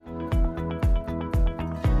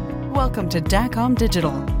welcome to DACOM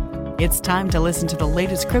Digital. It's time to listen to the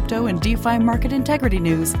latest crypto and DeFi market integrity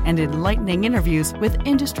news and enlightening interviews with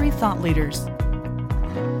industry thought leaders.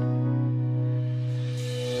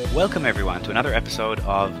 Welcome, everyone, to another episode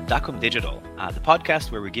of DACOM Digital, the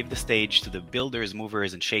podcast where we give the stage to the builders,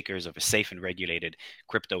 movers, and shakers of a safe and regulated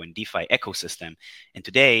crypto and DeFi ecosystem. And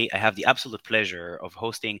today, I have the absolute pleasure of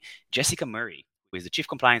hosting Jessica Murray, who is the Chief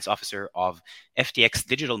Compliance Officer of FTX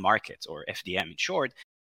Digital Markets, or FDM in short.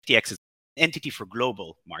 FTX is an entity for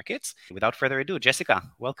global markets. Without further ado, Jessica,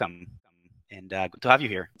 welcome, and good to have you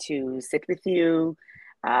here. To sit with you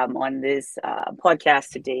on this podcast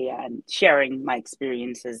today and sharing my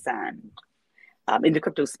experiences in the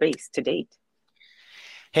crypto space to date.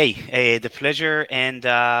 Hey, the pleasure and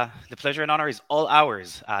honor is all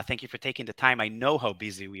ours. Thank you for taking the time. I know how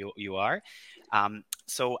busy you are.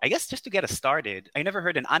 So I guess just to get us started, I never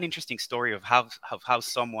heard an uninteresting story of how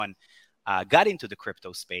someone got into the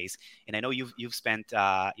crypto space, and I know you've spent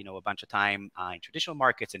a bunch of time in traditional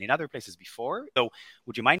markets and in other places before. So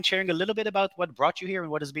would you mind sharing a little bit about what brought you here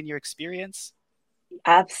and what has been your experience?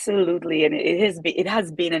 Absolutely, and it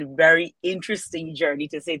has been a very interesting journey,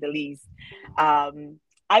 to say the least.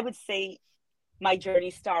 I would say my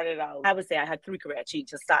journey started out. I would say I had three career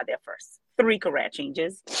changes. Start there first. Three career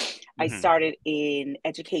changes. I started in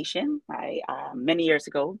education. Many years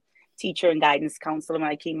ago. Teacher and guidance counselor when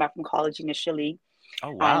I came back from college initially.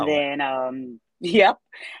 Oh, wow. And then,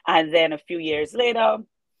 And then a few years later,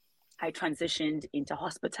 I transitioned into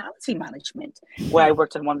hospitality management, where I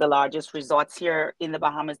worked on one of the largest resorts here in the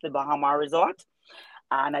Bahamas, the Bahamas Resort.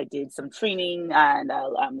 And I did some training and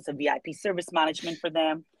some VIP service management for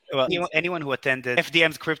them. Well, anyone who attended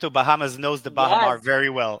FDM's Crypto Bahamas knows the Bahamas very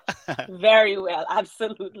well. Very well,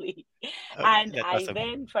 absolutely. Okay, and awesome.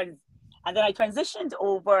 And then I transitioned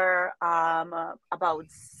over about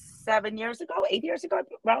 8 years ago,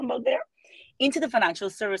 around about there, into the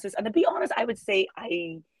financial services. And to be honest, I would say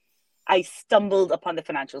I stumbled upon the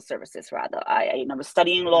financial services rather. I was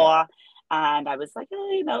studying law, and I was like,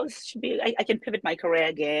 I can pivot my career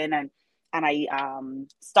again. And I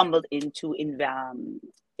stumbled into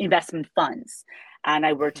investment funds. And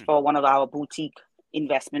I worked for one of our boutique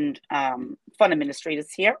investment fund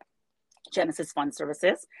administrators here, Genesis Fund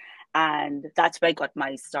Services. And that's where I got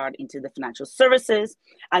my start into the financial services,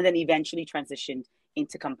 and then eventually transitioned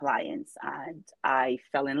into compliance, and I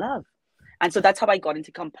fell in love. And so that's how I got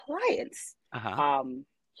into compliance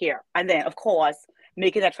here. And then, of course,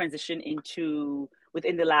 making that transition into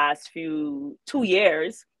within the last 2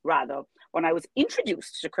 years, rather, when I was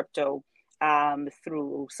introduced to crypto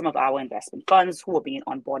through some of our investment funds who were being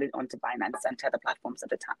onboarded onto Binance and Tether platforms at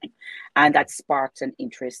the time. And that sparked an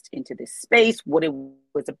interest into this space, what it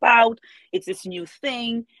was about. It's this new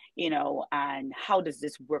thing, and how does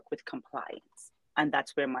this work with compliance? And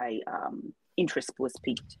that's where my interest was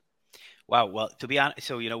piqued. Wow. Well, to be honest,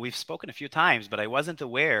 so, we've spoken a few times, but I wasn't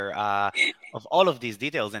aware of all of these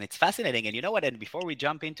details, and it's fascinating. And you know what? And before we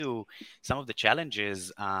jump into some of the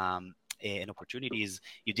challenges and opportunities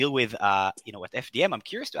you deal with, at FDM, I'm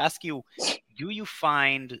curious to ask you, do you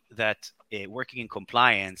find that working in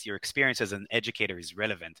compliance, your experience as an educator is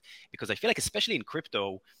relevant? Because I feel like, especially in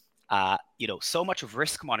crypto, so much of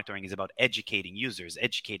risk monitoring is about educating users,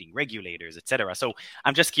 educating regulators, etc. So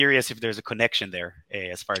I'm just curious if there's a connection there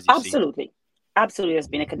as far as you see. Absolutely, there's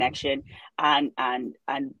been a connection, and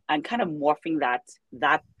kind of morphing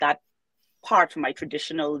that part from my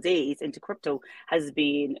traditional days into crypto has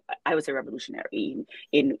been, I would say, revolutionary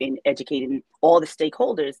in educating all the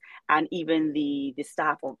stakeholders and even the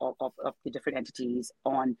staff of the different entities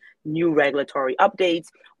on new regulatory updates,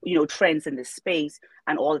 trends in this space,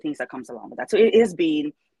 and all the things that comes along with that. So it has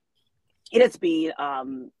been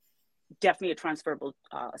definitely a transferable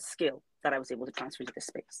skill that I was able to transfer to this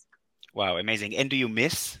space. Wow, amazing. And do you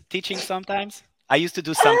miss teaching sometimes? I used to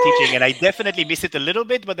do some teaching, and I definitely miss it a little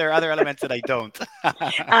bit, but there are other elements that I don't.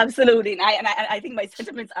 Absolutely, and I think my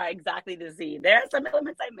sentiments are exactly the same. There are some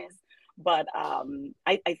elements I miss, but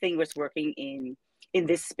I think was working in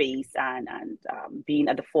this space and being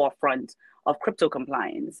at the forefront of crypto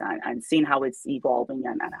compliance and seeing how it's evolving,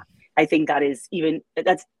 and I think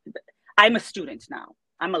I'm a student now.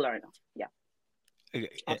 I'm a learner. Yeah.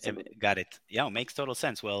 Absolutely. Got it. Yeah, makes total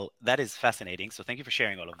sense. Well, that is fascinating. So thank you for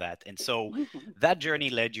sharing all of that. And so that journey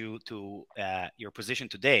led you to your position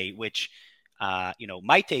today, which,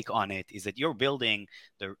 my take on it is that you're building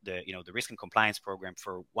the risk and compliance program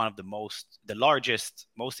for one of the largest,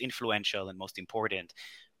 most influential, and most important,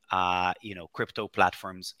 crypto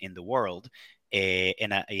platforms in the world.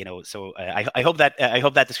 So I hope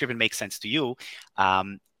that description makes sense to you.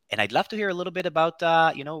 And I'd love to hear a little bit about,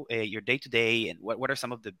 your day-to-day and what are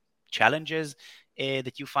some of the challenges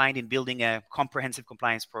that you find in building a comprehensive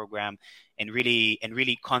compliance program and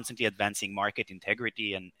really constantly advancing market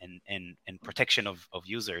integrity and protection of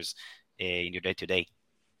users in your day-to-day?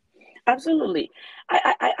 Absolutely.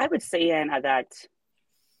 I would say, Anna, that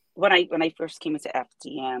when I first came into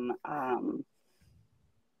FDM,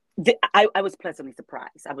 I was pleasantly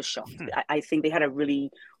surprised. I was shocked. I think they had a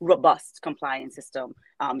really robust compliance system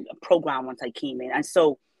program once I came in, and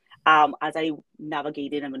so as I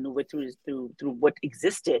navigated and maneuvered through what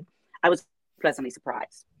existed, I was pleasantly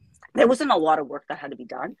surprised. There wasn't a lot of work that had to be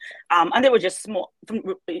done, and they were just small.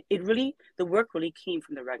 The work really came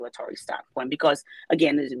from the regulatory standpoint because,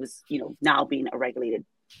 again, it was now being a regulated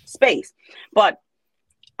space, but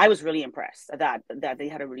I was really impressed that they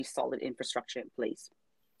had a really solid infrastructure in place.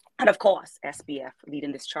 And of course, SBF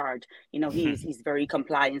leading this charge, he's very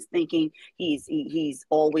compliance thinking. He's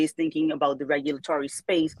always thinking about the regulatory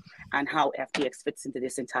space and how FTX fits into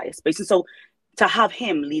this entire space. And so to have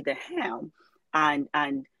him lead the helm and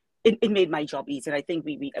it made my job easier. I think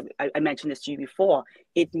I mentioned this to you before.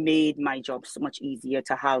 It made my job so much easier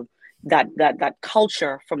to have that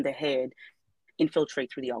culture from the head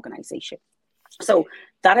infiltrate through the organization. So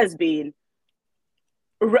that has been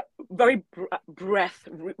very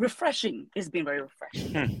refreshing. It's been very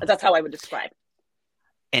refreshing. That's how I would describe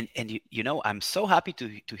it. And I'm so happy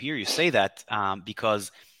to hear you say that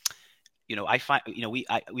because I find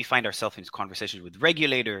we find ourselves in conversations with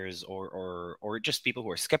regulators or just people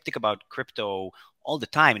who are skeptic about crypto all the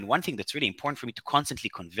time. And one thing that's really important for me to constantly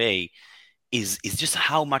convey is just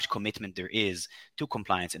how much commitment there is to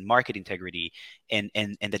compliance and market integrity, and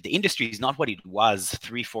that the industry is not what it was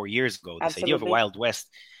 3-4 years ago. This Absolutely. idea of a Wild West,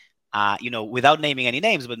 without naming any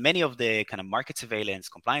names, but many of the kind of market surveillance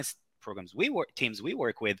compliance programs teams we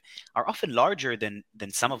work with are often larger than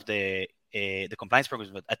some of the compliance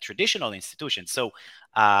programs at traditional institutions. So,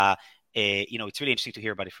 it's really interesting to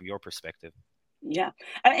hear about it from your perspective. Yeah,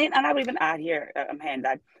 and I would even add here, Han,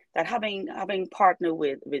 that having partnered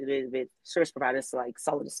with service providers like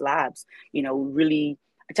Solidus Labs, really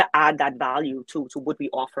to add that value to what we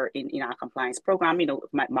offer in our compliance program,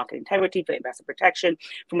 market integrity, for investor protection,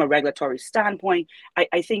 from a regulatory standpoint.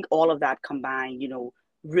 I think all of that combined,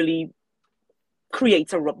 really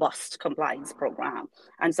creates a robust compliance program.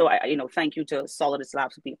 And so thank you to Solidus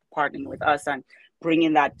Labs for partnering with us and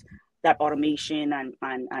bringing that automation and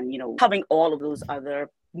having all of those other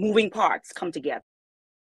moving parts come together.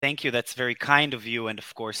 Thank you. That's very kind of you. And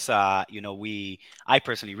of course, I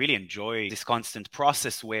personally really enjoy this constant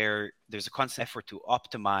process where there's a constant effort to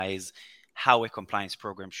optimize how a compliance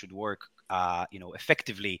program should work,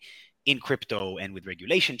 effectively in crypto, and with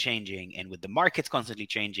regulation changing and with the markets constantly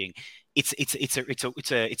changing. It's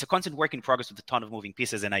a constant work in progress with a ton of moving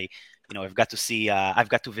pieces. And I've got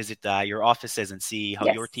to visit your offices and see how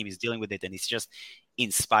your team is dealing with it, and it's just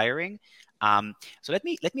inspiring. So let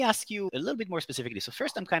me ask you a little bit more specifically. So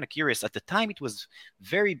first, I'm kind of curious. At the time, it was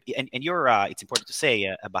very, and you're, it's important to say,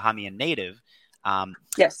 a Bahamian native.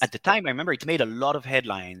 Yes. At the time, I remember it made a lot of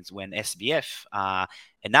headlines when SBF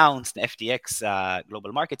announced, the FTX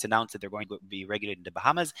Global Markets announced that they're going to be regulated in the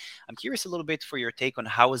Bahamas. I'm curious a little bit for your take on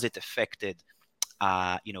how has it affected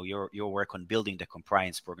your work on building the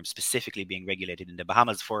compliance program, specifically being regulated in the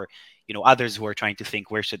Bahamas, for others who are trying to think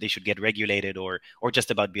where they should get regulated, or just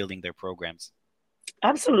about building their programs.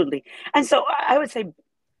 Absolutely. And so I would say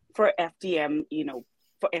for FDM,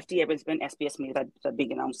 for FDM, it's been SBS made that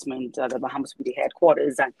big announcement, the Bahamas will be the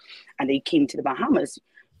headquarters, and they came to the Bahamas.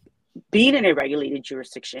 Being in a regulated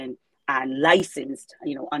jurisdiction and licensed,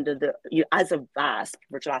 under as a vast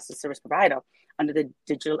virtual asset service provider under the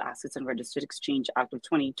Digital Assets and Registered Exchange Act of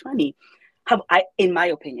 2020, in my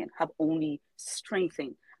opinion, have only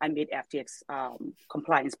strengthened and made FTX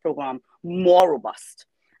compliance program more robust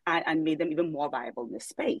and made them even more viable in this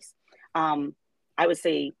space. I would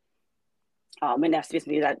say when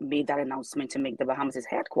FTX made that announcement to make the Bahamas its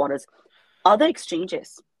headquarters, other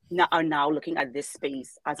exchanges are now looking at this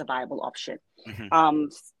space as a viable option. Mm-hmm.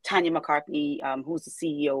 Tanya McCartney, who's the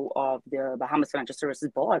CEO of the Bahamas Financial Services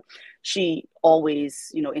Board, she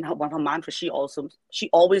always, in one of her mantras, she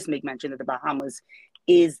always make mention that the Bahamas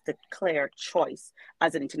is the clear choice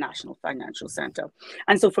as an international financial center.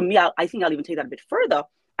 And so for me, I think I'll even take that a bit further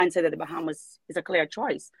and say that the Bahamas is a clear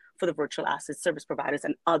choice for the virtual asset service providers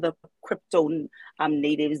and other crypto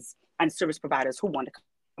natives and service providers who want to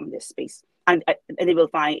come in this space. And they will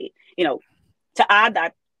find, to add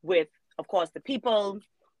that with, of course, the people,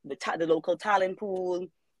 the local talent pool,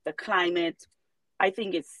 the climate, I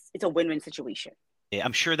think it's a win-win situation.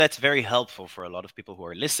 I'm sure that's very helpful for a lot of people who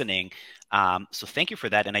are listening. So thank you for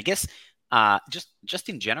that. And I guess just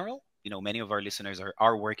in general, many of our listeners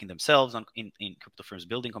are working themselves in crypto firms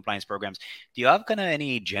building compliance programs. Do you have kind of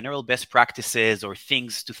any general best practices or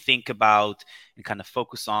things to think about and kind of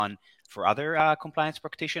focus on for other compliance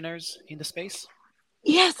practitioners in the space?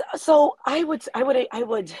 Yes. So I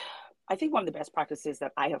think one of the best practices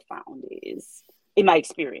that I have found is, in my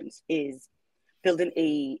experience, is building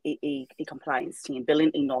a compliance team,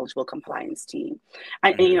 building a knowledgeable compliance team.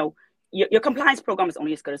 And, your compliance program is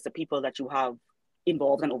only as good as the people that you have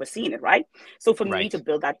involved and overseeing it, right? So for me to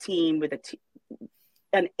build that team with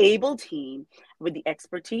an able team with the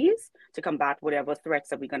expertise to combat whatever threats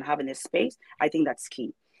that we're going to have in this space, I think that's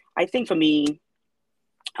key. I think for me,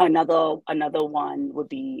 another one would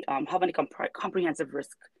be having a comprehensive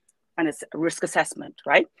risk assessment,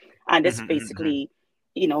 right? And this basically,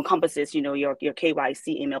 encompasses, your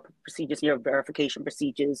KYC, email procedures, your verification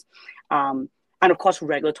procedures, and of course,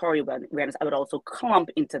 regulatory awareness. I would also clump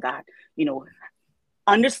into that,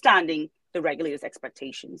 understanding the regulators'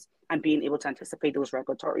 expectations and being able to anticipate those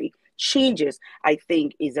regulatory changes, I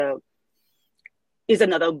think is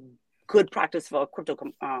another good practice for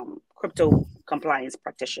crypto compliance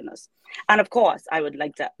practitioners. And of course,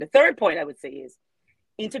 the third point I would say is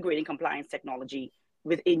integrating compliance technology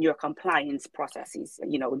within your compliance processes.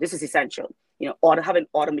 This is essential. Having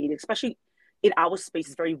automated, especially in our space,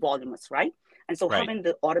 is very voluminous, right? And so having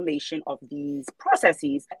the automation of these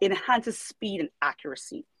processes enhances speed and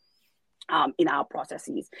accuracy in our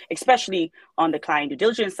processes, especially on the client due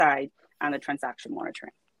diligence side and the transaction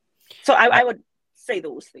monitoring. So I would say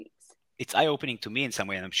those things. It's eye-opening to me in some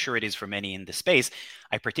way, and I'm sure it is for many in the space.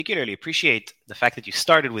 I particularly appreciate the fact that you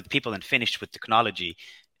started with people and finished with technology,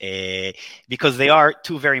 because they are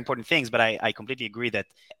two very important things. But I completely agree that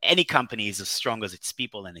any company is as strong as its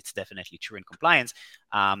people, and it's definitely true in compliance.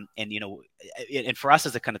 And for us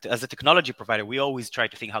as a technology provider, we always try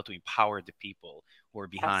to think how to empower the people who are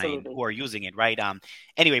behind, Absolutely. who are using it, right?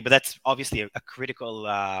 Anyway, but that's obviously a critical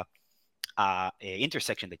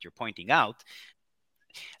intersection that you're pointing out.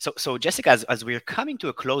 So Jessica, as we're coming to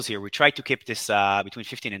a close here, we try to keep this between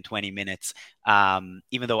 15 and 20 minutes,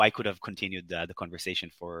 even though I could have continued the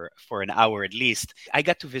conversation for an hour at least. I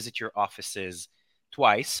got to visit your offices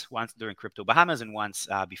twice, once during Crypto Bahamas and once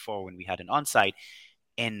before when we had an on-site.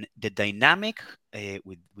 And the dynamic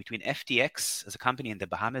between FTX as a company and the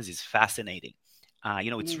Bahamas is fascinating.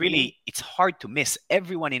 It's hard to miss.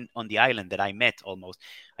 Everyone on the island that I met, almost,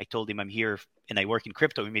 I told him I'm here and I work in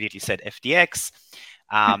crypto, immediately said FTX.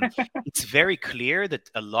 It's very clear that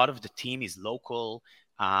a lot of the team is local.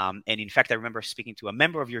 And in fact, I remember speaking to a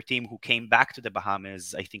member of your team who came back to the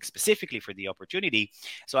Bahamas, I think specifically for the opportunity.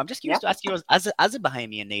 So I'm just curious to ask you, as a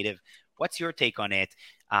Bahamian native, what's your take on it?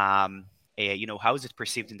 How is it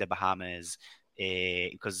perceived in the Bahamas?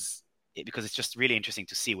 Because it's just really interesting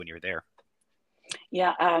to see when you're there.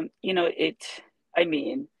 Yeah, and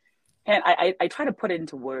I try to put it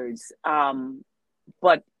into words,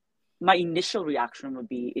 but my initial reaction would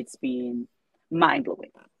be it's been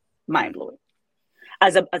mind-blowing.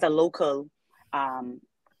 As a local,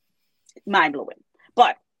 mind-blowing.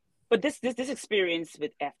 But this experience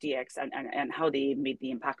with FTX and how they made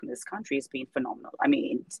the impact in this country has been phenomenal. I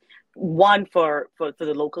mean, one for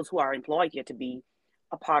the locals who are employed here to be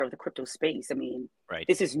a part of the crypto space. I mean,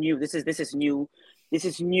 This is new. This is new. This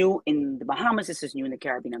is new in the Bahamas. This is new in the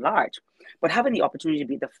Caribbean at large. But having the opportunity to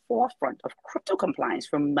be at the forefront of crypto compliance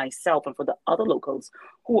for myself and for the other locals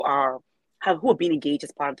who have been engaged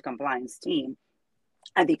as part of the compliance team,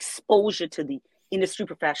 and the exposure to the industry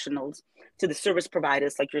professionals, to the service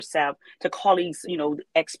providers like yourself, to colleagues,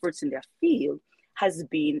 experts in their field, has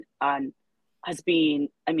been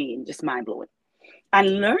just mind blowing.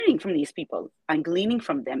 And learning from these people and gleaning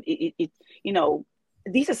from them,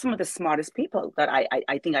 these are some of the smartest people that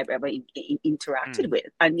I think I've ever interacted with,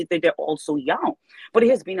 and they're all so young. But it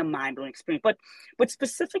has been a mind-blowing experience. But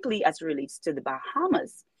specifically as it relates to the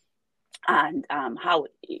Bahamas and how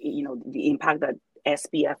the impact that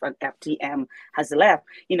SPF and FTM has left,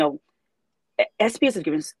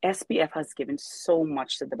 SPF has given so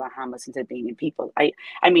much to the Bahamas and to the Bahamian people.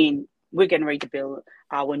 I mean, we're getting ready to build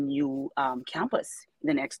our new campus in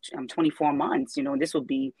the next 24 months. This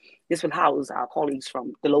will house our colleagues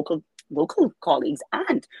from the local colleagues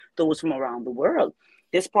and those from around the world.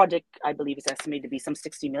 This project, I believe, is estimated to be some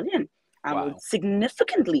 60 million and will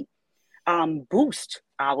significantly boost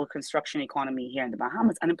our construction economy here in the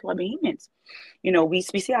Bahamas and employ Bahamians. We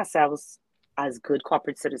see ourselves as good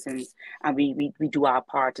corporate citizens, and we do our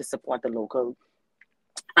part to support the local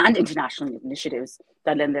and international initiatives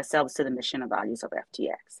that lend themselves to the mission and values of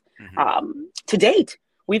FTX. To date,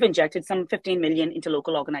 we've injected some 15 million into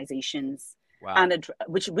local organizations, and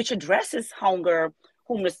which addresses hunger,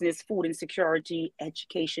 homelessness, food insecurity,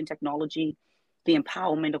 education, technology, the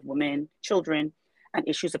empowerment of women, children, and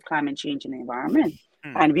issues of climate change and the environment.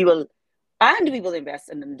 And we will invest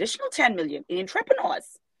an additional 10 million in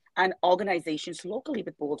entrepreneurs and organizations locally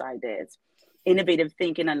with bold ideas, innovative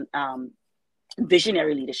thinking, and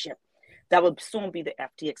visionary leadership. That will soon be the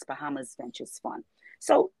FTX Bahamas Ventures Fund.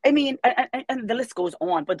 So, I mean, and the list goes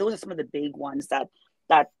on, but those are some of the big ones that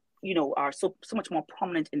are so much more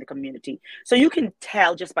prominent in the community. So you can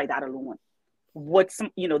tell just by that alone what's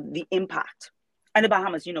the impact. And the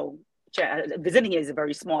Bahamas, visiting is a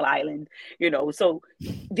very small island, so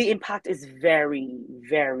the impact is very,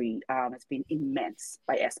 very, it's been immense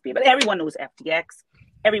by SBF. But everyone knows FTX,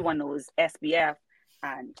 everyone knows SBF,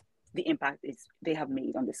 and the impact they have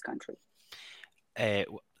made on this country.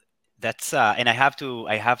 That's and I have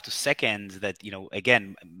to second that.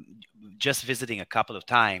 Again, just visiting a couple of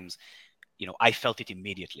times, I felt it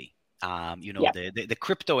immediately. The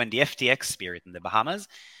crypto and the FTX spirit in the Bahamas.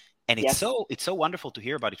 And it's so wonderful to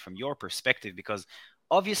hear about it from your perspective, because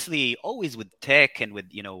obviously always with tech and with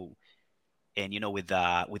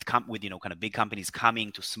kind of big companies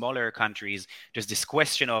coming to smaller countries, there's this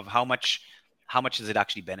question of how much does it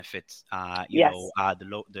actually benefit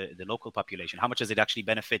the local population? How much does it actually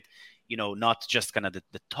benefit not just kind of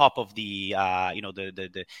the top of the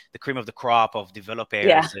cream of the crop of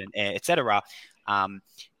developers and etc. And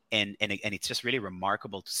it's just really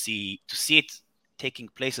remarkable to see it taking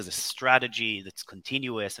place as a strategy that's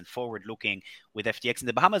continuous and forward-looking with FTX in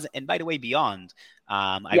the Bahamas, and by the way, beyond.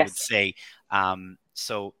 I would say.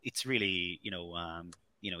 So it's really,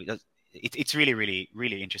 it's really, really,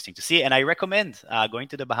 really interesting to see, and I recommend going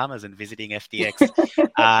to the Bahamas and visiting FTX.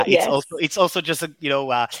 It's also just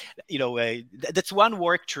that's one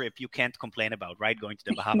work trip you can't complain about, right? Going to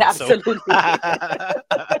the Bahamas. Absolutely.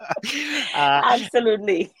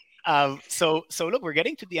 Absolutely. So look, we're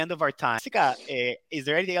getting to the end of our time. Jessica, is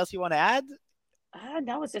there anything else you want to add?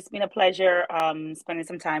 No, it's just been a pleasure spending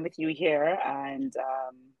some time with you here, and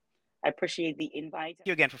I appreciate the invite. Thank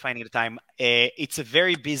you again for finding the time. It's a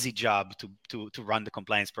very busy job to run the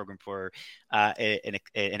compliance program for an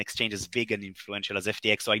exchange as big and influential as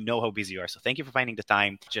FTX, so I know how busy you are. So thank you for finding the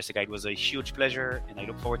time. Jessica, it was a huge pleasure, and I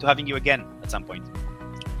look forward to having you again at some point.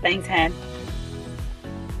 Thanks, Han.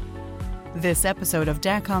 This episode of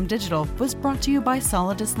DACOM Digital was brought to you by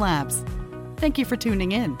Solidus Labs. Thank you for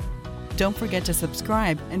tuning in. Don't forget to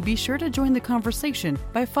subscribe and be sure to join the conversation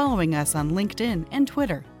by following us on LinkedIn and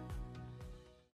Twitter.